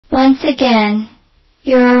Once again,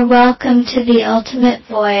 you are welcome to the ultimate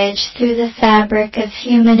voyage through the fabric of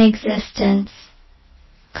human existence.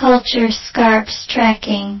 Culture Scarps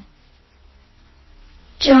Trekking.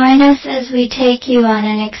 Join us as we take you on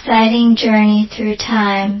an exciting journey through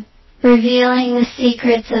time, revealing the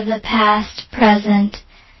secrets of the past, present,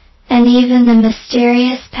 and even the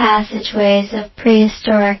mysterious passageways of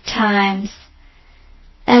prehistoric times.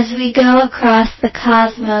 As we go across the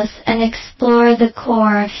cosmos and explore the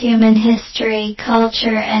core of human history,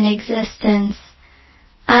 culture, and existence,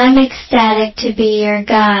 I'm ecstatic to be your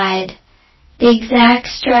guide. The exact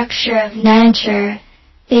structure of nature,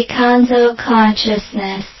 Bakonjo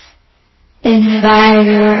consciousness,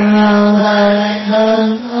 environmental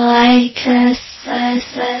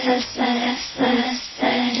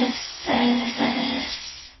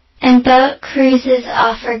and boat cruises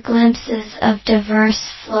offer glimpses of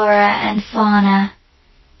diverse flora and fauna,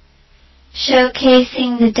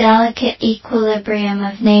 showcasing the delicate equilibrium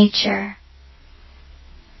of nature.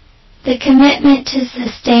 The commitment to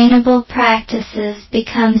sustainable practices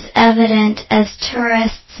becomes evident as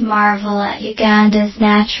tourists marvel at Uganda's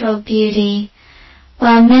natural beauty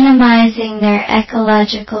while minimizing their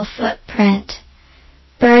ecological footprint.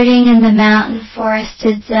 Birding in the mountain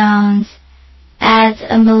forested zones adds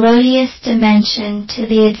a melodious dimension to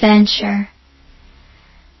the adventure.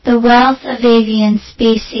 The wealth of avian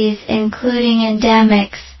species, including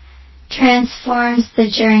endemics, transforms the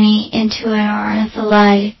journey into an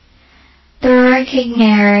ornithological. The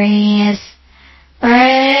recognarious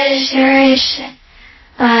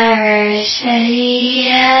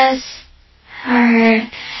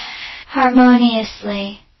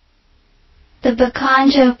harmoniously. The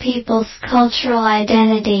Bakonjo people's cultural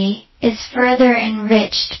identity is further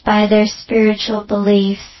enriched by their spiritual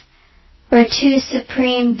beliefs, where two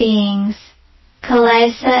supreme beings,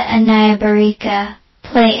 Kalaisa and Nyabarika,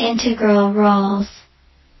 play integral roles.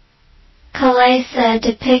 Kalaisa,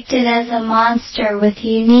 depicted as a monster with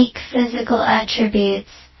unique physical attributes,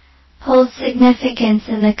 holds significance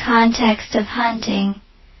in the context of hunting,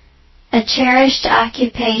 a cherished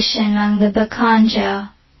occupation among the Bakonjo.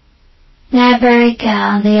 Nyabarika,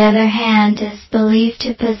 on the other hand, is believed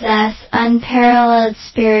to possess unparalleled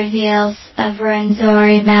spirituals of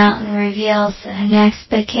Rwenzori mountain reveals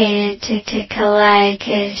unexplicated to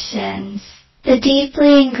Kalaikations. The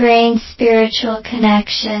deeply ingrained spiritual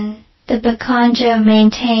connection the Bakonjo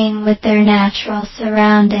maintain with their natural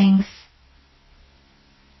surroundings.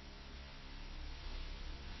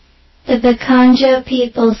 The Bakonjo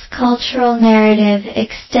people's cultural narrative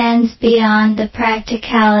extends beyond the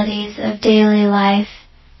practicalities of daily life,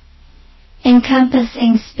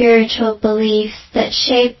 encompassing spiritual beliefs that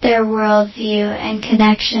shape their worldview and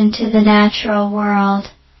connection to the natural world.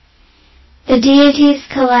 The deities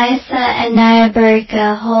Kalaisa and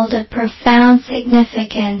Nyabarika hold a profound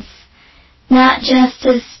significance, not just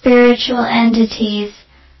as spiritual entities,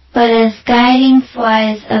 but as guiding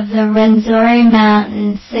flies of the Rwenzori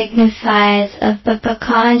mountain signifies of the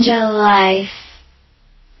Bakonjo life.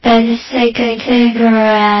 And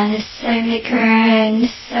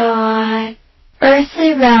so on.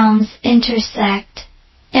 Earthly realms intersect,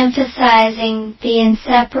 emphasizing the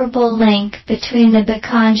inseparable link between the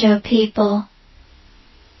Bakonjo people.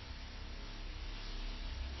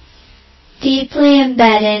 Deeply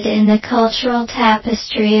embedded in the cultural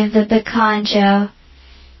tapestry of the Bakonjo,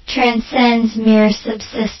 transcends mere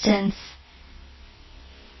subsistence.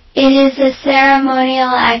 It is a ceremonial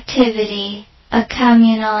activity, a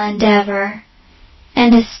communal endeavor,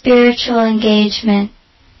 and a spiritual engagement.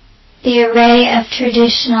 The array of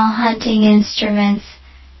traditional hunting instruments,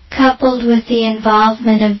 coupled with the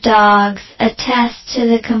involvement of dogs, attest to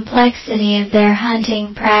the complexity of their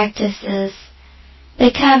hunting practices.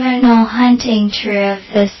 The communal hunting tree of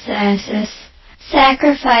the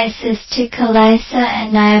sacrifices to Kalaisa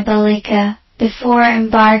and Nyabarika before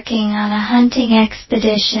embarking on a hunting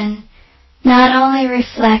expedition not only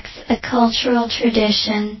reflects a cultural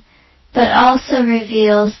tradition, but also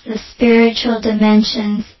reveals the spiritual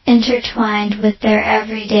dimensions intertwined with their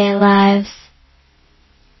everyday lives.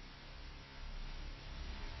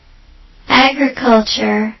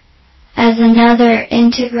 Agriculture, as another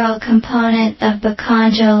integral component of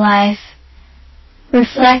Bakonjo life,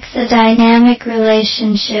 reflects a dynamic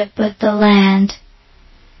relationship with the land.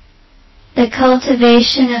 The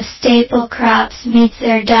cultivation of staple crops meets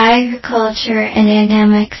their agriculture and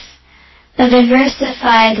dynamics, a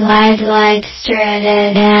diversified life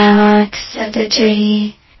dynamics of the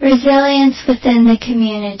tree, resilience within the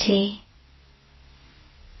community.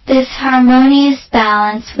 This harmonious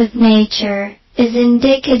balance with nature is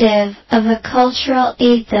indicative of a cultural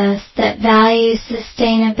ethos that values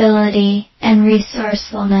sustainability and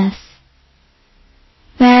resourcefulness.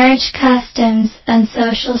 Marriage customs and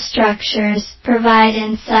social structures provide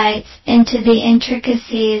insights into the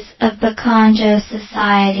intricacies of Bakonjo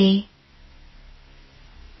society.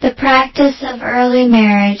 The practice of early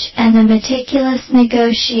marriage and the meticulous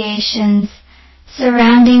negotiations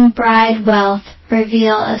surrounding bride wealth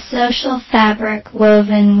reveal a social fabric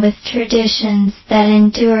woven with traditions that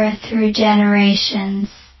endure through generations.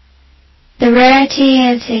 The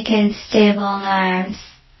rarity of taken stable norms,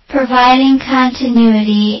 providing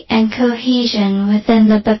continuity and cohesion within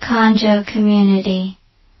the Bakonjo community.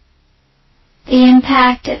 The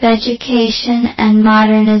impact of education and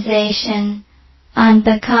modernization on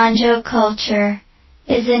Bakonjo culture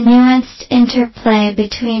is a nuanced interplay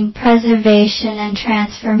between preservation and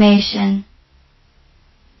transformation.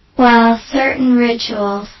 While certain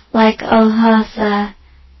rituals, like Ohosa,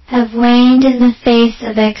 have waned in the face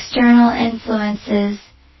of external influences,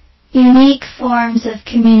 unique forms of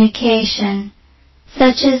communication,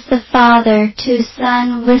 such as the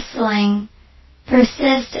father-to-son whistling,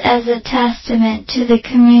 persist as a testament to the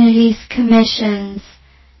community's commissions.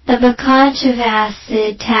 The Bakonjo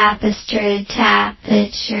acid tapestry,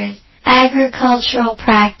 agricultural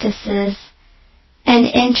practices, and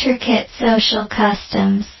intricate social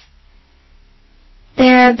customs.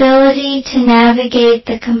 Their ability to navigate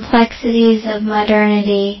the complexities of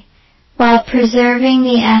modernity while preserving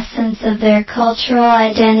the essence of their cultural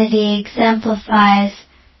identity exemplifies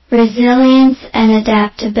resilience and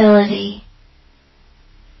adaptability.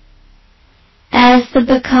 As the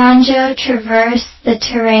Bakonjo traverse the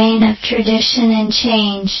terrain of tradition and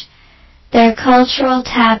change, their cultural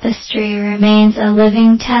tapestry remains a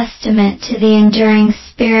living testament to the enduring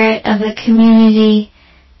spirit of the community,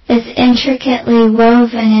 is intricately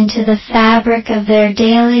woven into the fabric of their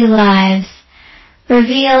daily lives,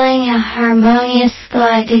 revealing a harmonious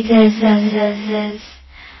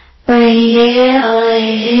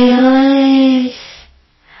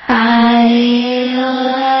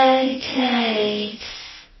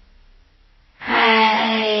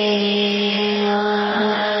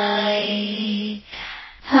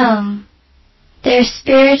Their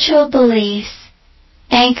spiritual beliefs,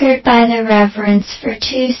 anchored by the reverence for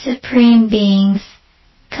two supreme beings,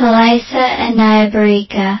 Kalisa and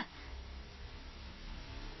Nyabarika.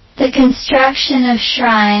 The construction of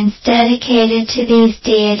shrines dedicated to these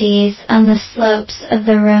deities on the slopes of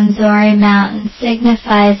the Rwenzori Mountain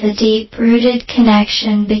signifies a deep-rooted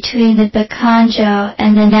connection between the Bakonjo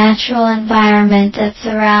and the natural environment that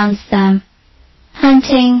surrounds them.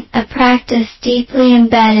 Hunting, a practice deeply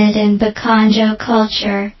embedded in Bakonjo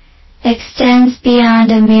culture, extends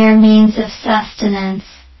beyond a mere means of sustenance.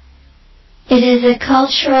 It is a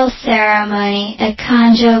cultural ceremony, a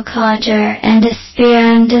Konjo culture, and a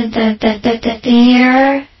spirit the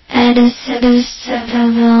fear and a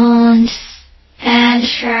civilians and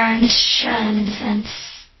shuns,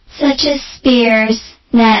 such as spears,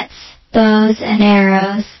 nets, bows, and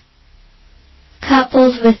arrows,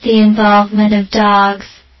 coupled with the involvement of dogs,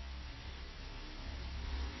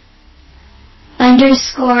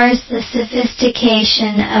 underscores the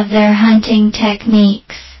sophistication of their hunting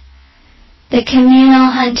techniques. The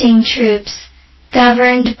communal hunting troops,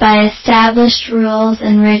 governed by established rules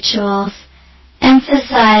and rituals,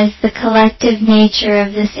 emphasize the collective nature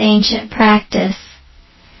of this ancient practice.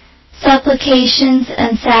 Supplications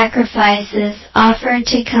and sacrifices offered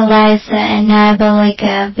to Kalisa and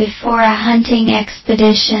Nyabarika before hunting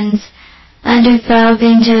expeditions undergo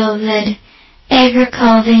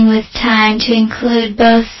agriculturing with time to include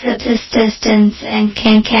both subsistence and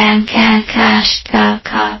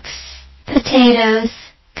cocks. Potatoes,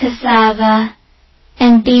 cassava,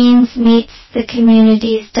 and beans meets the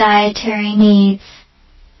community's dietary needs.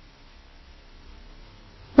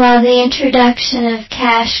 While the introduction of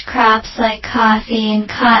cash crops like coffee and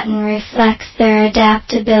cotton reflects their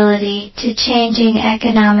adaptability to changing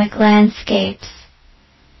economic landscapes,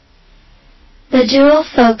 the dual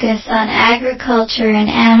focus on agriculture and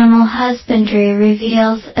animal husbandry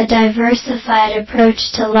reveals a diversified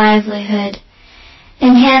approach to livelihood,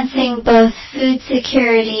 enhancing both food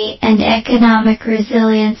security and economic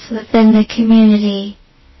resilience within the community.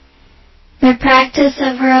 The practice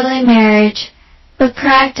of early marriage at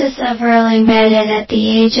the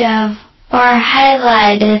age of, or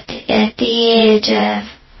highlighted at the age of,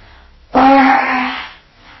 or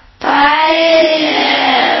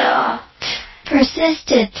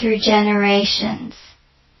persisted through generations.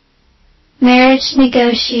 Marriage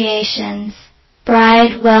negotiations,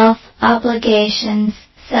 bride wealth obligations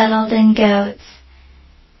settled in goats,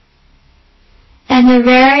 and the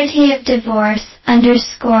rarity of divorce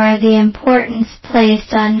underscore the importance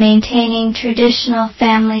placed on maintaining traditional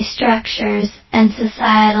family structures and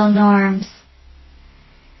societal norms.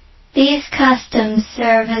 These customs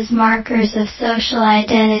serve as markers of social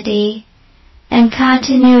identity and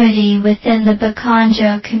continuity within the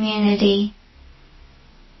Bakonjo community.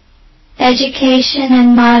 Education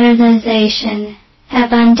and modernization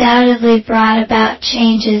have undoubtedly brought about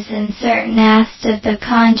changes in certain aspects of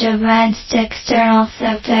Bakonjo against external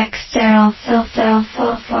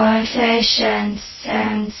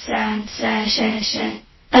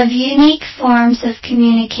of unique forms of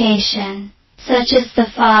communication, such as the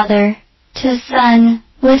father-to-son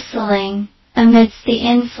whistling amidst the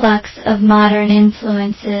influx of modern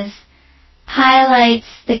influences, highlights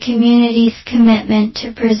the community's commitment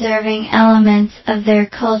to preserving elements of their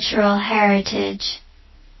cultural heritage.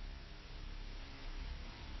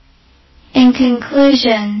 In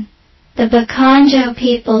conclusion, the Bakonjo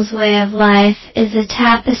people's way of life is a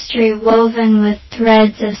tapestry woven with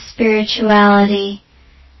threads of spirituality,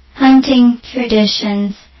 hunting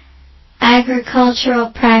traditions,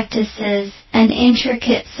 agricultural practices, and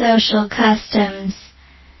intricate social customs.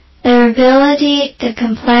 Their ability to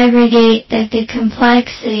complicate the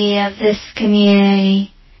complexity of this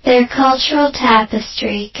community, their cultural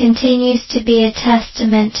tapestry, continues to be a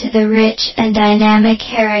testament to the rich and dynamic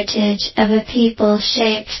heritage of a people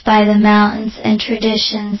shaped by the mountains and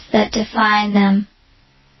traditions that define them.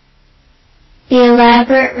 The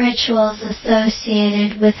elaborate rituals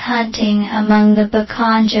associated with hunting among the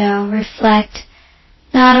Bakonjo reflect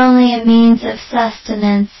not only a means of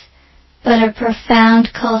sustenance, but a profound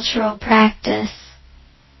cultural practice.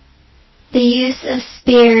 The use of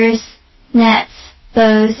spears, nets,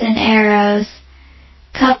 bows, and arrows,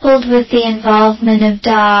 coupled with the involvement of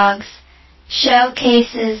dogs,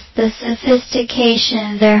 showcases the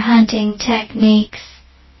sophistication of their hunting techniques.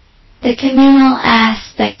 The communal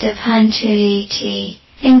aspect of huntuiti,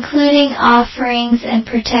 including offerings and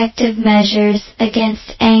protective measures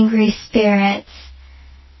against angry spirits,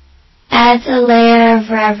 adds a layer of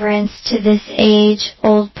reverence to this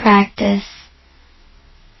age-old practice.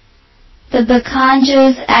 The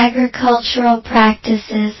Bakonjo's agricultural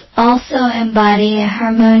practices also embody a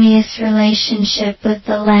harmonious relationship with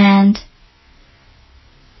the land.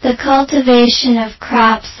 The cultivation of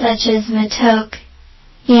crops such as matoke,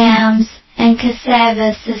 yams, and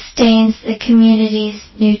cassava sustains the community's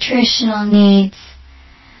nutritional needs,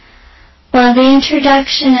 while the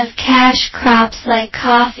introduction of cash crops like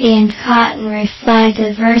coffee and cotton reflect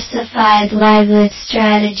diversified livelihood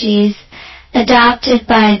strategies adopted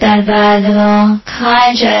by the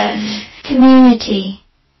Bakonjo community.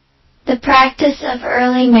 The practice of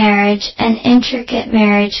early marriage and intricate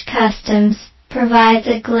marriage customs provides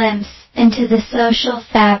a glimpse into the social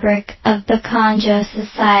fabric of Bakonjo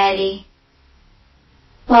society.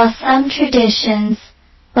 While some traditions,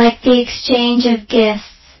 like the exchange of gifts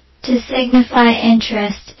to signify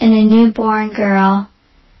interest in a newborn girl,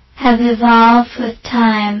 have evolved with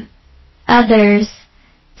time, others,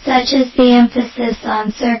 such as the emphasis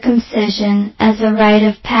on circumcision as a rite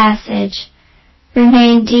of passage,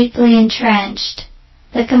 remain deeply entrenched.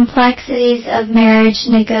 The complexities of marriage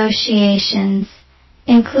negotiations,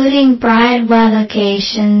 including bride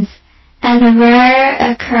relocations and the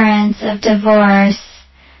rare occurrence of divorce,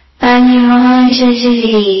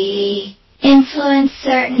 influence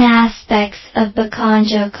certain aspects of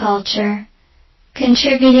Bakonjo culture,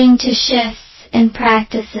 contributing to shifts in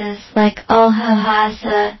practices like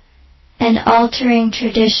ulhahasa and altering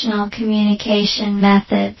traditional communication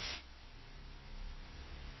methods.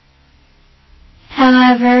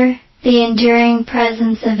 However, the enduring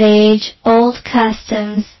presence of age-old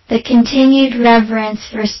customs, the continued reverence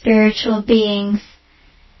for spiritual beings,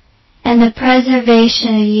 and the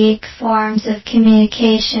preservation of unique forms of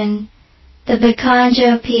communication, the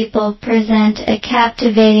Bakonjo people present a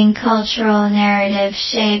captivating cultural narrative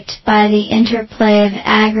shaped by the interplay of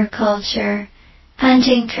agriculture,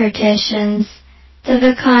 hunting traditions, the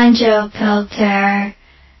Bakonjo culture,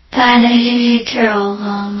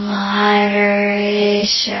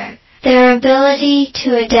 their ability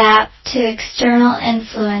to adapt to external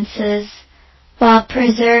influences while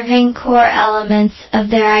preserving core elements of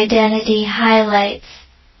their identity highlights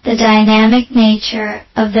the dynamic nature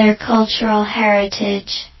of their cultural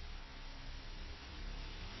heritage.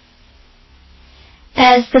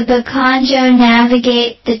 As the Bakonjo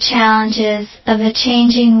navigate the challenges of a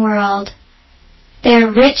changing world,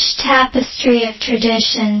 their rich tapestry of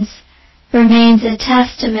traditions remains a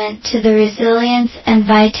testament to the resilience and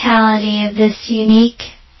vitality of this unique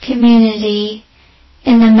community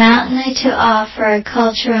in the mountain to offer a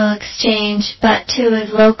cultural exchange but to with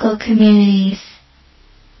local communities.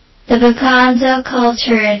 The Bakonjo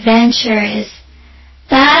culture adventure is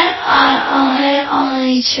that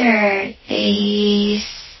only church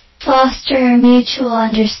foster a mutual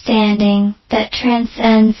understanding that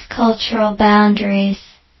transcends cultural boundaries.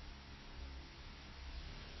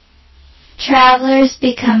 Travelers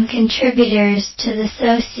become contributors to the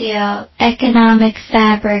socio-economic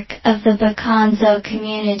fabric of the Bakonjo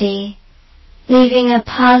community, leaving a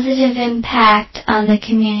positive impact on the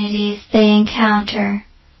communities they encounter.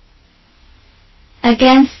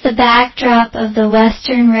 Against the backdrop of the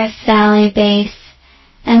Western Rift Valley base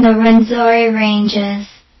and the Rwenzori Ranges,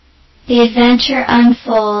 the adventure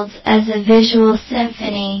unfolds as a visual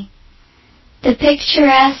symphony. The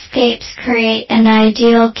picturesque create an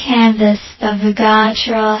ideal canvas of the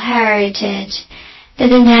natural heritage, the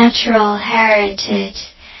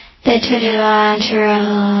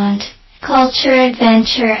culture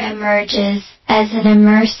adventure emerges as an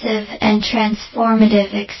immersive and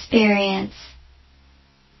transformative experience.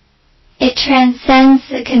 It transcends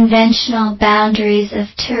the conventional boundaries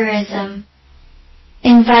of tourism,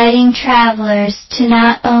 inviting travelers to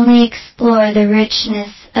not only explore the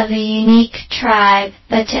richness of a unique tribe,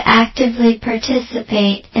 but to actively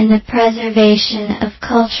participate in the preservation of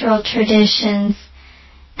cultural traditions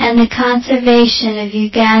and the conservation of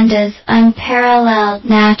Uganda's unparalleled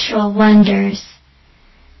natural wonders.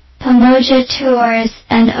 Pamoja tours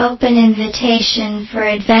an open invitation for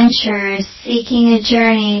adventurers seeking a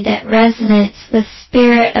journey that resonates with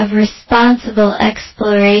spirit of responsible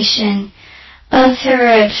exploration of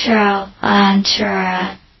Terrestrial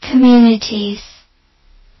Antura communities.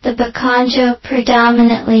 The Bakonjo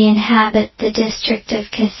predominantly inhabit the district of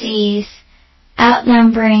Kasese,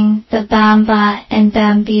 outnumbering the Bamba and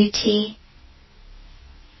Bambuti.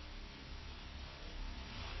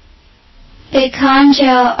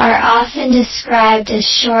 Bakonjo are often described as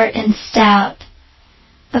short and stout.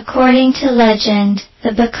 According to legend, the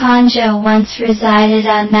Bakonjo once resided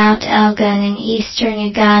on Mount Elgon in eastern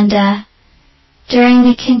Uganda. During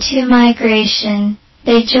the Kintu migration,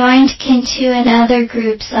 they joined Kintu and other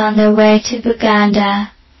groups on their way to Buganda.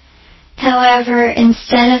 However,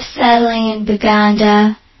 instead of settling in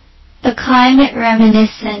Buganda, a climate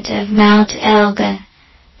reminiscent of Mount Elgon,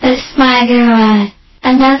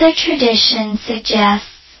 another tradition suggests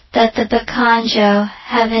that the Bakonjo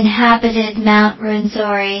have inhabited Mount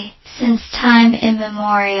Rwenzori since time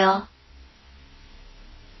immemorial.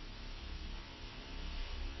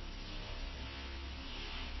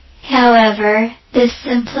 However, this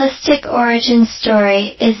simplistic origin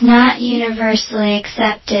story is not universally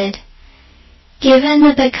accepted. Given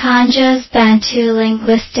the Bakonjo's Bantu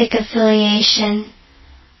linguistic affiliation,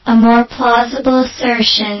 a more plausible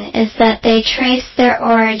assertion is that they trace their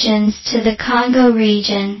origins to the Congo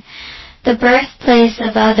region, the birthplace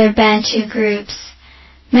of other Bantu groups.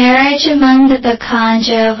 Marriage among the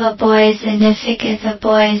Bakonjo of a boy's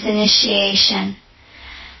initiation.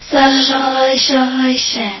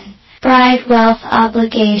 Socialization. Bride wealth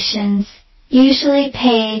obligations, usually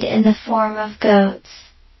paid in the form of goats.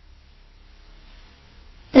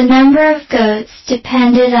 The number of goats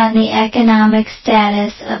depended on the economic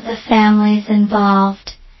status of the families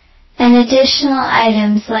involved, and additional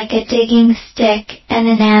items like a digging stick and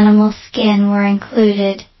an animal skin were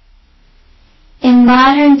included. In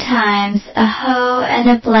modern times, a hoe and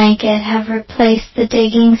a blanket have replaced the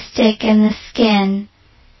digging stick and the skin.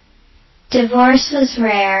 Divorce was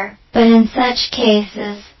rare, but in such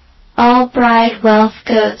cases, all bride wealth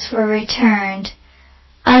goats were returned.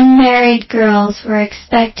 Unmarried girls were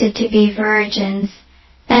expected to be virgins,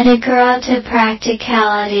 and a girl to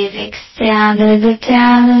practicality of extended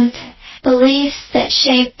beliefs that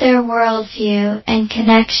shaped their worldview and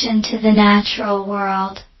connection to the natural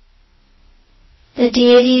world. The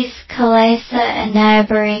deities Kalesa and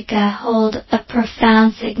Nyabarika hold a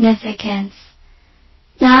profound significance,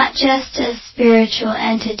 not just as spiritual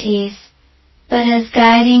entities, but as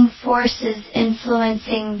guiding forces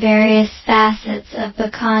influencing various facets of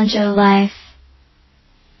Bakonjo life.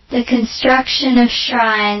 The construction of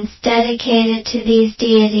shrines dedicated to these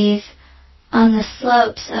deities on the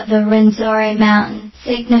slopes of the Rwenzori mountain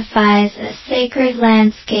signifies a sacred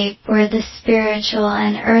landscape where the spiritual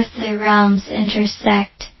and earthly realms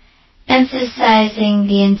intersect, emphasizing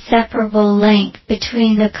the inseparable link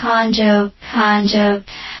between the Bakonjo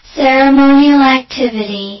ceremonial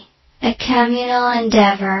activity, a communal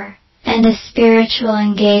endeavor, and a spiritual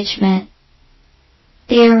engagement.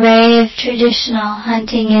 The array of traditional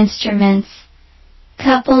hunting instruments,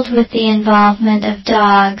 coupled with the involvement of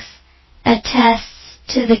dogs, attests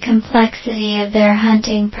to the complexity of their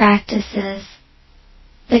hunting practices.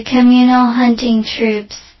 The communal hunting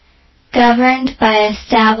troops, governed by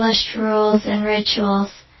established rules and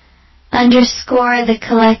rituals, underscore the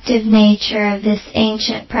collective nature of this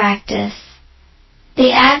ancient practice.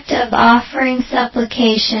 The act of offering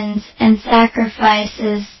supplications and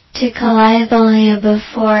sacrifices to Kalaibalia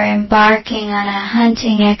before embarking on a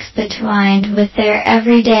hunting expedition with their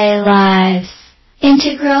everyday lives,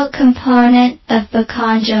 integral component of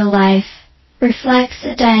Bakonjo life, reflects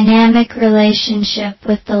a dynamic relationship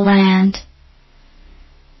with the land.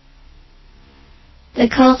 The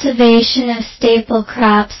cultivation of staple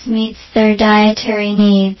crops meets their dietary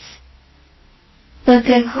needs. The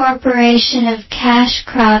incorporation of cash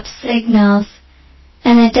crops signals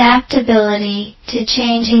an adaptability to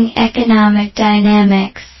changing economic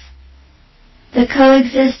dynamics. The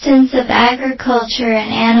coexistence of agriculture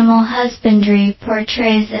and animal husbandry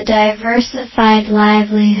portrays a diversified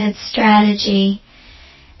livelihood strategy,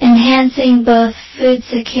 enhancing both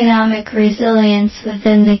food's economic resilience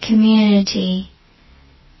within the community.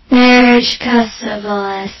 Marriage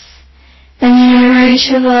customless.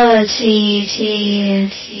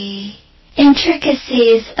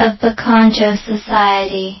 Intricacies of Bakonjo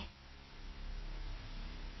society.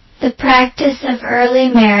 The practice of early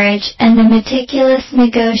marriage and the meticulous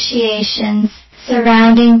negotiations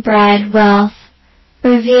surrounding bride wealth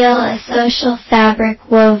reveal a social fabric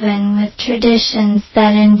woven with traditions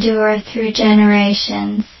that endure through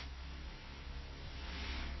generations.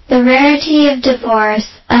 The rarity of divorce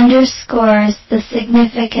underscores the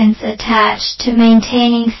significance attached to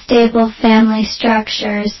maintaining stable family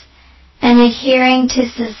structures and adhering to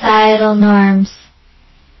societal norms.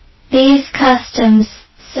 These customs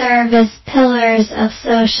serve as pillars of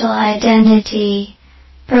social identity,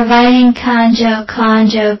 providing kanjo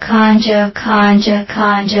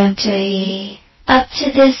to. Up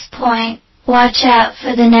to this point, watch out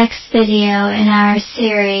for the next video in our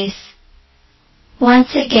series.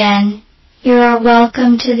 Once again, you are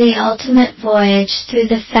welcome to the ultimate voyage through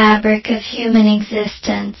the fabric of human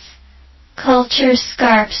existence. Culture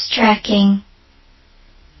Scarps Trekking.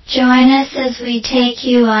 Join us as we take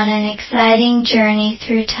you on an exciting journey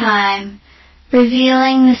through time,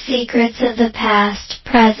 revealing the secrets of the past,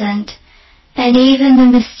 present, and even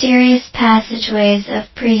the mysterious passageways of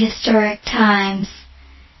prehistoric times.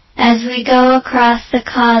 As we go across the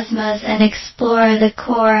cosmos and explore the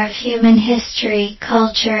core of human history,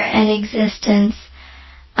 culture, and existence,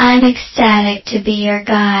 I'm ecstatic to be your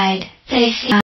guide.